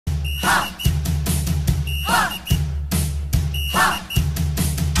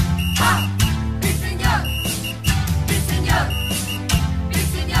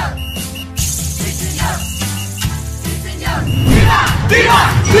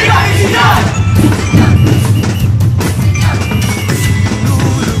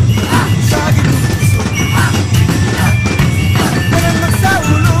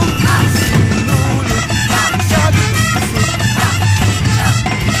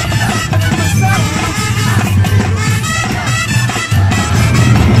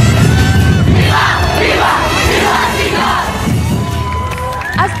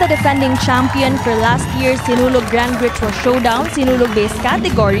Defending champion for last year's Sinulog Grand Ritual Showdown Sinulog-based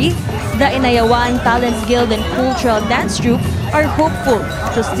category, the Inayawan Talents Guild and Cultural Dance Troupe are hopeful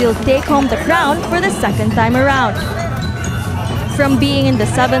to still take home the crown for the second time around. From being in the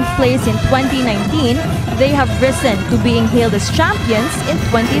 7th place in 2019, they have risen to being hailed as champions in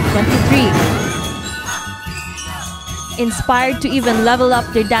 2023. Inspired to even level up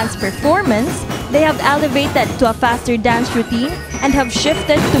their dance performance, they have elevated to a faster dance routine and have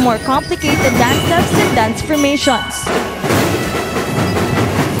shifted to more complicated dance steps and dance formations.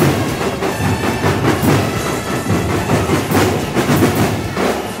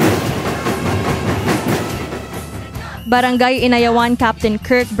 Barangay Inayawan Captain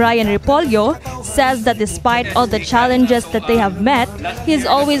𝗕𝗵𝗆 says that despite all the challenges that they have met, he is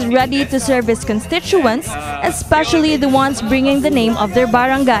always ready to serve his constituents, especially the ones bringing the name of their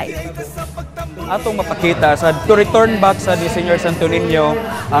barangay. Atong mapakita to return back sa Senior Santo Niño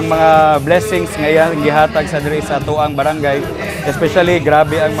ang mga blessings ngayon gihatag sa diri sa atoang barangay, especially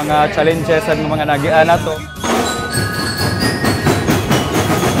grabe ang mga challenges at mga nagian nato.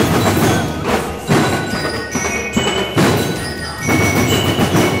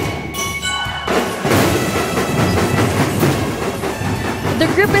 The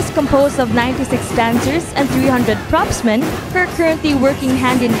group is composed of 96 dancers and 300 propsmen who are currently working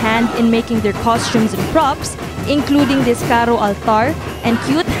hand-in-hand in making their costumes and props, including this 𝗕𝗵𝗆 and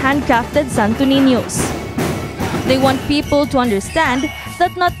cute handcrafted Santo Niños. They want people to understand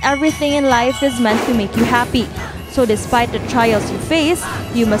that not everything in life is meant to make you happy. So despite the trials you face,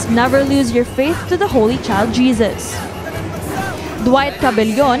 you must never lose your faith to the Holy Child Jesus.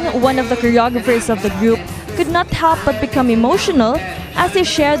 𝗦𝗂𝗶𝗆, one of the choreographers of the group, could not help but become emotional as they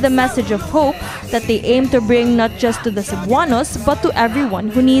share the message of hope that they aim to bring not just to the Cebuanos but to everyone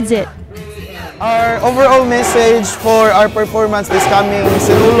who needs it. Our overall message for our performance this coming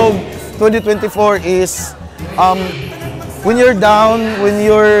Sinulog 2024 is when you're down, when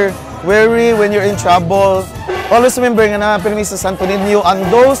you're weary, when you're in trouble, always remember nga na pirmi sa Santo Niño, and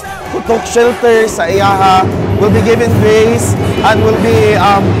those who took shelter sa iyaha will be given grace and will be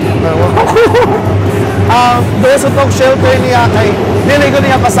those who took shelter niya kay dili gud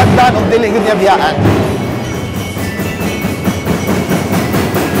niya pasagdan o dili gud niya biyaan.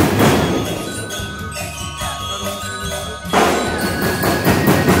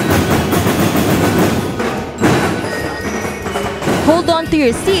 Hold on to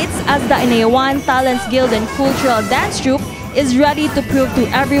your seats as the Inayawan Talents Guild and Cultural Dance Troupe is ready to prove to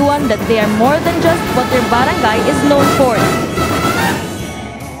everyone that they are more than just what their barangay is known for.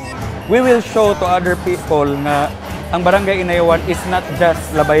 We will show to other people na ang Barangay Inayawan is not just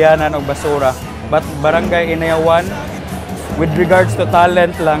labayanan o basura, but Barangay Inayawan with regards to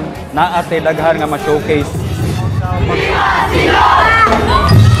talent lang na ate daghan nga ma-showcase.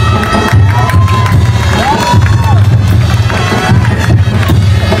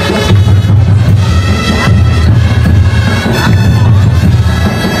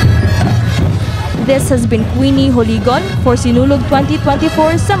 This has been Queenie Joligon for Sinulog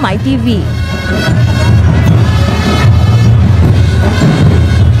 2024 sa MyTV.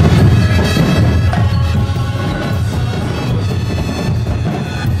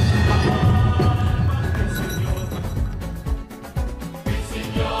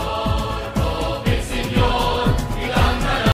 Señor.